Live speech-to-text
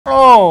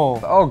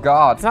Oh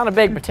God. It's not a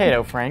baked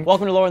potato, Frank.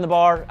 Welcome to Lowering the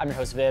Bar. I'm your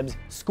host, Vibs.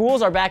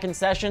 Schools are back in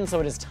session, so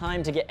it is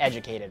time to get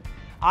educated.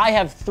 I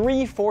have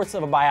 3/4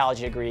 of a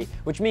biology degree,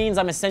 which means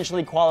I'm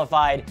essentially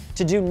qualified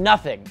to do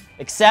nothing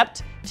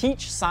except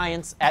teach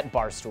science at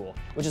Barstool,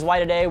 which is why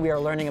today we are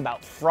learning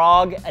about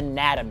frog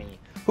anatomy.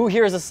 Who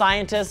here is a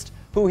scientist?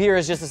 Who here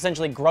is just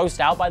essentially grossed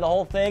out by the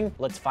whole thing?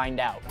 Let's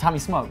find out. Tommy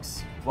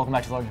Smokes, welcome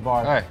back to Lowering the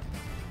Bar. Hey.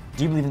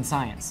 Do you believe in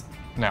science?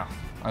 No,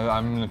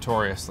 I'm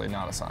notoriously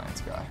not a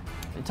science guy.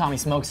 Tommy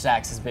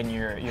Smokestacks has been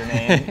your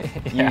name.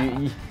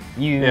 Yeah.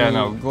 Yeah,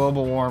 no,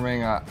 global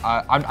warming,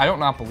 I don't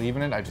not believe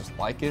in it, I just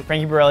like it.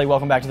 Frankie Borelli,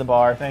 welcome back to the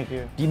bar. Thank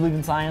you. Do you believe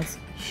in science?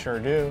 Sure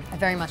do. I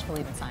very much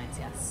believe in science,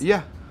 yes.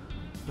 Yeah,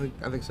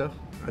 I think so.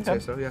 I'd say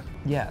so, yeah.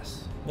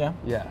 Yes. Yeah?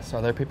 Yes.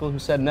 Are there people who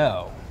said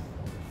no?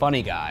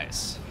 Funny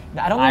guys.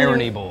 I don't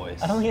Irony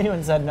boys. I don't think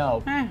anyone said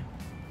no.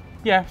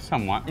 Yeah,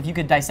 somewhat. If you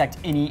could dissect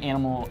any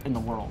animal in the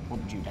world, what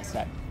would you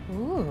dissect?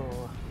 Ooh.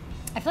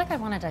 I feel like I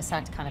want to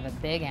dissect kind of a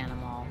big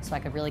animal so I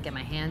could really get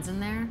my hands in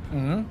there.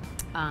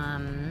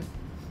 Mm-hmm.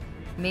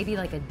 Maybe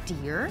like a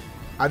deer.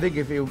 I think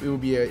if it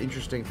would be an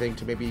interesting thing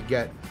to maybe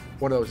get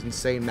one of those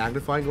insane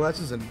magnifying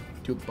glasses and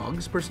do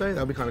bugs per se.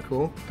 That would be kind of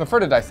cool. I prefer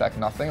to dissect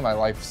nothing. My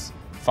life's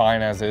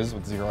fine as is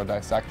with 0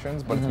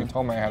 dissections, but if you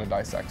told me I had to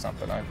dissect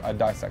something, I'd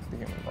dissect the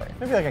human brain.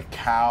 Maybe like a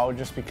cow,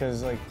 just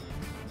because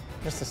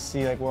just to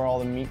see where all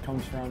the meat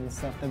comes from and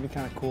stuff. That'd be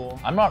kind of cool.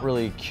 I'm not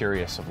really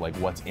curious of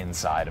what's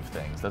inside of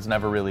things. That's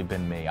never really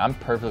been me. I'm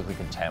perfectly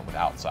content with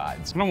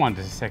outsides. I don't want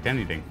to dissect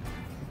anything.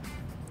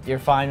 You're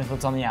fine with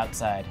what's on the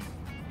outside.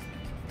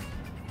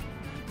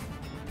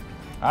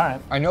 All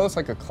right. I know it's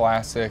like a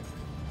classic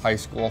high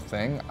school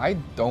thing. I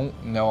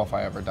don't know if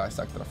I ever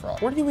dissected a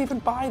frog. Where do you even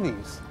buy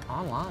these?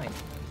 Online.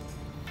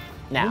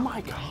 Now, Oh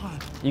my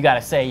God. you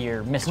gotta say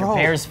you're Mr. Bro.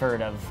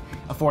 Beresford of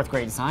a 4th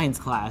grade science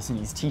class and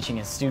he's teaching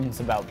his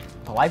students about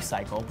the life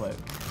cycle, but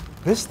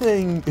This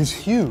thing is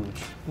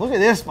huge. Look at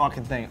this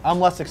fucking thing. I'm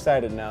less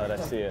excited now that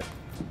I see it.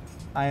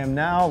 I am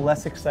now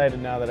less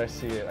excited now that I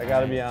see it. I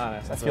gotta be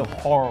honest. I feel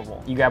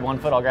horrible. you grab one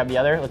foot, I'll grab the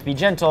other. Let's be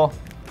gentle.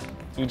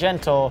 Be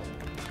gentle.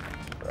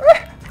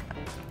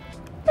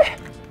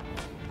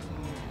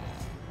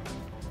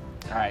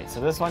 All right,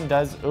 so this one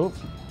does, oop.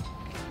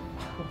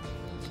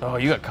 Oh,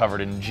 you got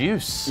covered in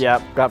juice.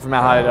 Yep, got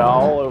formaldehyde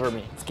all over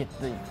me. Let's get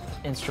the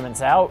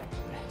instruments out.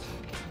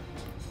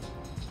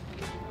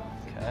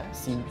 Okay.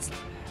 See,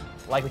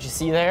 like what you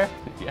see there?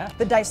 Yeah.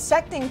 The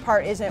dissecting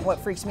part isn't what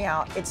freaks me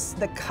out. It's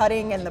the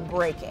cutting and the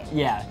breaking.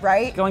 Yeah.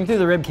 Right? Going through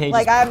the rib cage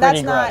Like is pretty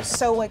that's not gross.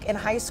 so in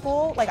high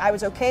school, I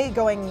was okay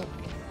going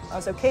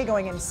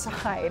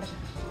inside,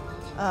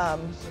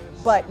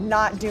 but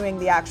not doing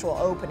the actual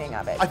opening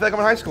of it. I feel like I'm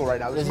in high school right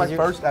now. This is my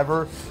first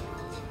ever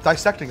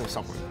dissecting of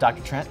someone.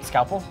 Dr. Trent,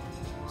 scalpel?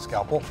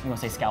 Scalpel. You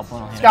want to say scalpel?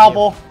 And I'll hand it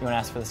Scalpel. to You want to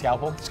ask for the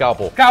scalpel?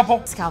 Scalpel.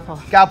 Scalpel. Scalpel.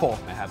 Scalpel.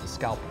 I have a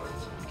scalpel.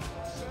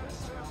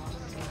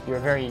 You're a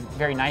very,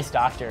 very nice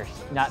doctor.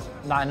 Not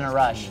in a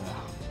rush.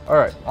 All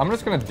right, I'm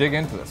just gonna dig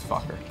into this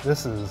fucker.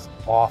 This is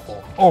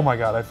awful. Oh my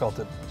God, I felt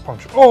it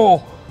puncture.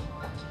 Oh!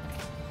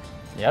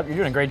 Yep, you're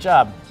doing a great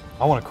job.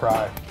 I want to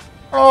cry.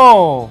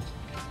 Oh!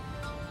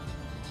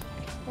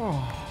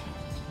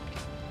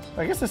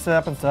 I guess this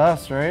happens to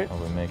us, right? I'll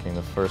be making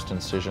the first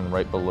incision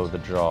right below the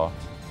jaw.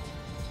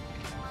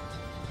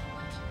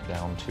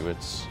 Down to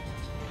its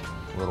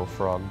little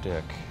frog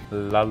dick.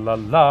 La la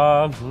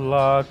la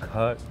la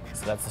cut.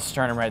 So that's the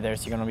sternum right there,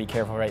 so you're gonna be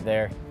careful right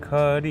there.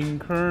 Cutting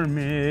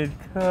Kermit,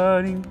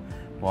 cutting.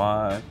 What?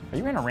 Are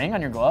you wearing a ring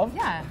on your glove?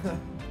 Yeah.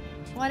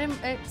 Well,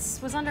 it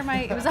was under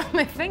my, it was on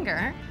my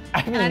finger, and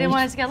I mean, didn't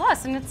want it to get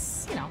lost. And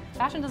it's,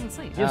 fashion doesn't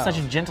sleep. You have such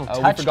a gentle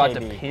Oh, touch, we forgot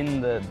KB. to pin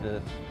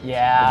the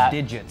Yeah.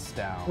 digits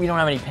down. We don't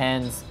have any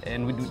pens.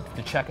 And we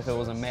to check if it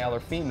was a male or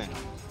female.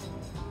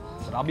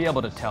 But I'll be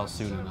able to tell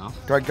soon enough.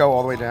 Do I go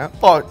all the way down?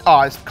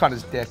 Oh, it's cut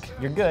his dick.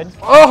 You're good.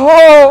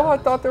 Oh, I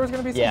thought there was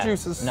gonna be some Yeah.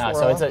 juices. No,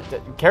 so swirling.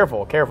 it's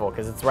careful,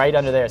 because it's right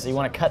under there. So you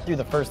want to cut through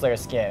the first layer of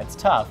skin. It's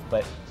tough,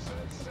 but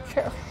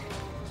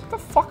What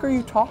the fuck are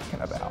you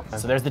talking about?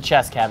 so there's the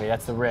chest cavity.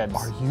 That's the ribs.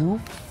 Are you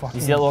fucking...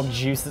 You see that little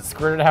juice that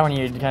squirted out when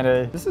you kind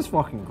of? This is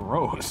fucking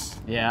gross.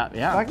 Yeah, The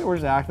yeah. fact that we're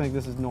just acting like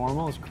this is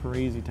normal is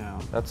crazy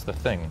town. That's the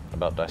thing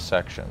about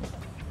dissection.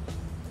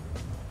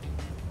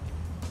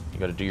 You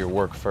gotta do your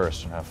work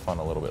first and have fun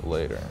a little bit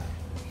later.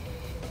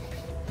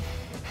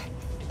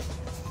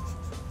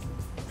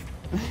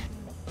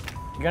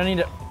 You're gonna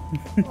need to.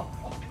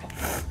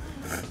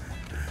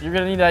 You're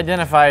gonna need to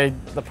identify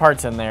the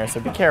parts in there, so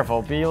be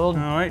careful. Be a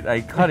little. All right, I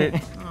cut it.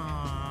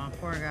 Aw,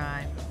 poor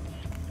guy.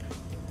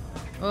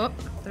 Oh,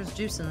 there's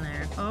juice in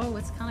there. Oh,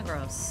 it's kind of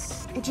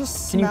gross. It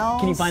just Can you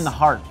smells. find the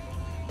heart?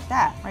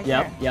 That right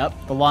there?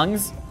 Yep. The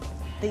lungs?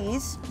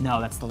 These? No,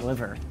 that's the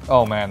liver.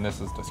 Oh man,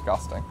 this is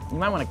disgusting. You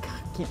might want to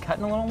keep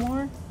cutting a little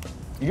more.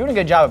 You're doing a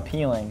good job of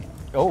peeling.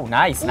 Oh,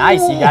 nice,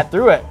 nice. You got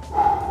through it.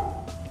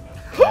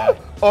 Yeah.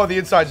 Oh, the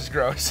inside's is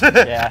gross.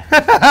 Yeah.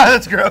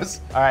 That's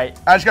gross. All right.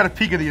 I just got a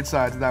peek of the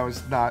insides, and that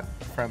was not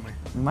friendly.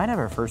 We might have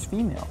our first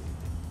female.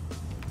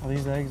 Are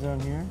these eggs on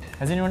here?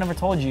 Has anyone ever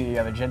told you you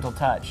have a gentle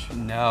touch?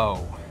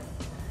 No.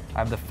 I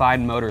have the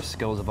fine motor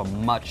skills of a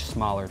much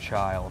smaller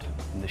child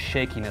and the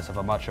shakiness of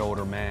a much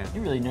older man.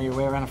 You really know your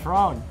way around a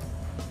frog.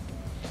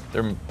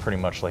 They're pretty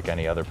much like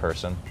any other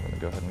person. We're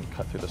gonna go ahead and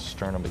cut through the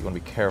sternum, but you wanna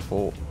be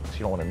careful because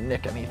you don't wanna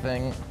nick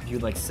anything.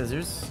 You'd like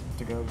scissors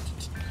to go.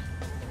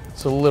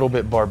 It's a little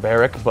bit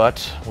barbaric,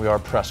 but we are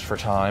pressed for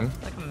time.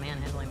 It's like a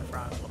man handling the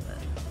frog a little bit.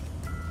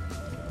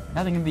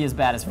 Nothing can be as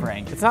bad as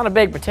Frank. It's not a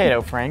baked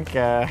potato, Frank. You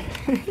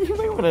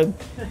might want to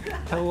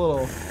have a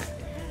little.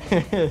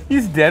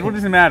 He's dead. What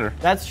does it matter?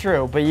 That's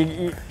true, but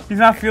you He's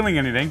not feeling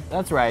anything.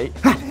 that's right.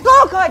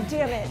 Oh, God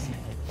damn it.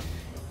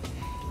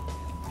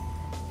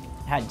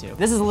 Had to.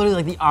 This is literally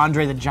like the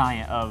Andre the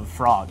Giant of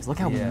frogs. Look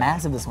how Yeah.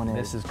 massive this one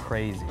is. This is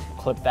crazy.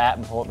 Clip that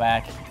and pull it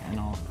back, and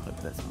I'll clip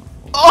this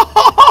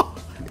one.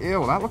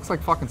 Ew, that looks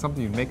like fucking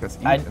something you'd make us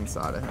eat I'd-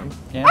 inside of him.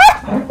 Yeah.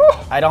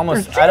 I'd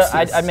almost.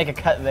 I'd make a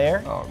cut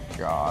there. Oh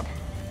God.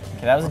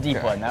 Okay, that was a deep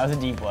Okay. one. That was a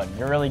deep one.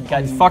 You're really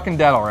cutting. He's fucking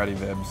dead already,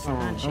 Vibs.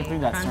 Don't Crunchy, do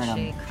that,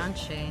 crunchy, sternum.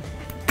 crunchy.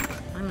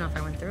 I don't know if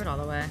I went through it all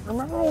the way.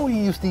 Remember when we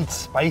used to eat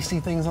spicy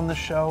things on this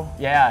show?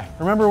 Yeah.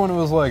 Remember when it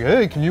was like,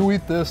 hey, can you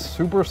eat this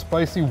super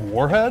spicy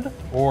warhead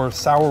or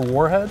sour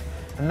warhead?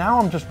 And now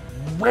I'm just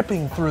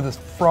ripping through this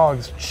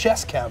frog's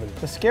chest cavity.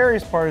 The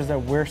scariest part is that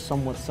we're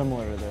somewhat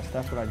similar to this.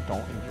 That's what I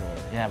don't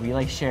enjoy. Yeah, we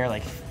like share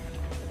like,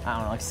 I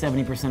don't know, like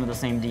 70% of the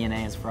same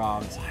DNA as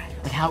frogs.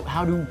 Like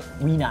how do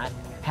we not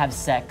have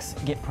sex,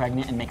 get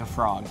pregnant, and make a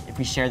frog if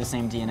we share the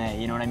same DNA?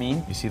 You know what I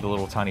mean? You see the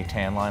little tiny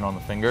tan line on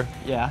the finger?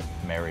 Yeah.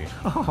 Married.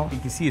 You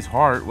can see his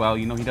heart. Well,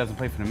 you know he doesn't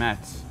play for the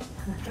Mets.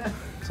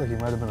 Looks like he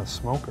might have been a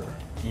smoker.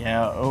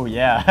 Yeah. Oh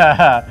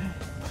yeah.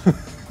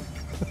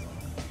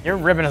 You're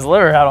ripping his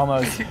liver out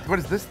almost. What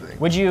is this thing?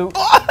 Would you?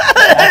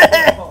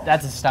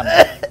 That's a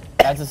stomach.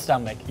 That's a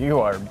stomach. You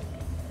are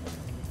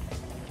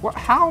What?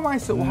 How am I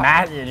so?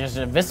 you're just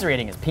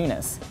eviscerating his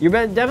penis. You're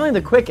definitely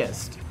the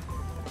quickest.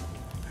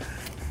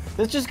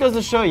 This just goes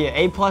to show you,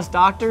 A+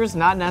 doctors,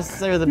 not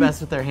necessarily the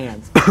best with their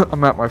hands.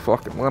 I'm at my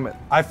fucking limit.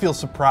 I feel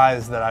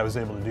surprised that I was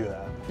able to do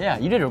that. Yeah,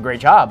 you did a great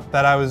job.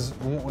 That I was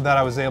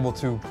able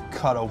to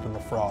cut open the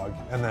frog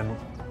and then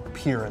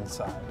peer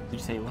inside. Did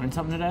you say you learned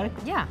something today?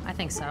 Yeah, I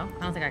think so.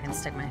 I don't think I can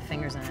stick my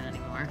fingers in it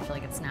anymore. I feel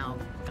like it's now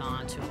gone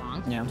on too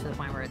long. Yeah. To the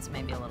point where it's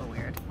maybe a little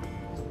weird.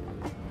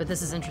 But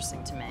this is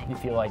interesting to me. You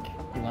feel like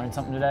you learned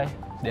something today?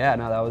 Yeah,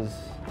 no, that was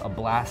a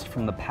blast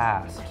from the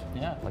past.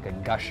 Yeah. Like a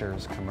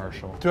Gushers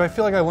commercial. Do I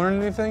feel like I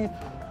learned anything?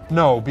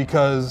 No,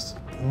 because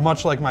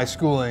much like my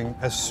schooling,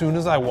 as soon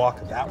as I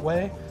walk that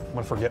way, I'm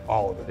gonna forget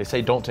all of it. They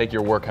say don't take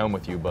your work home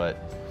with you, but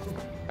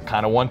I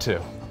kind of want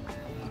to.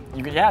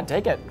 You could, yeah,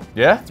 take it.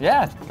 Yeah?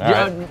 Yeah. All you,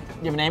 right.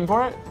 you have a name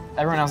for it?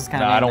 Everyone else is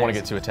kind No, of. I don't want to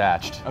get too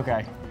attached.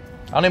 Okay.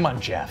 I'll name mine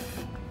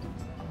Jeff.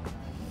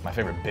 My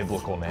favorite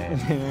biblical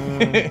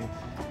name.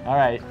 All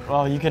right.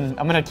 Well, you can.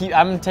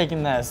 I'm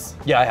taking this.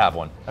 Yeah, I have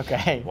one.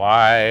 Okay.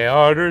 Why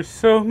are there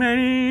so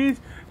many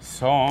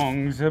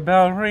songs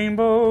about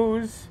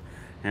rainbows?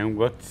 And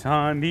what's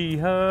on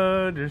the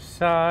other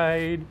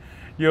side?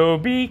 You'll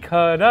be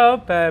caught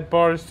up at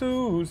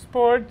Barstool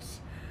Sports.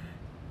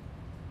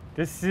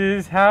 This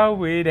is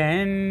how it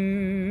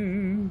ends.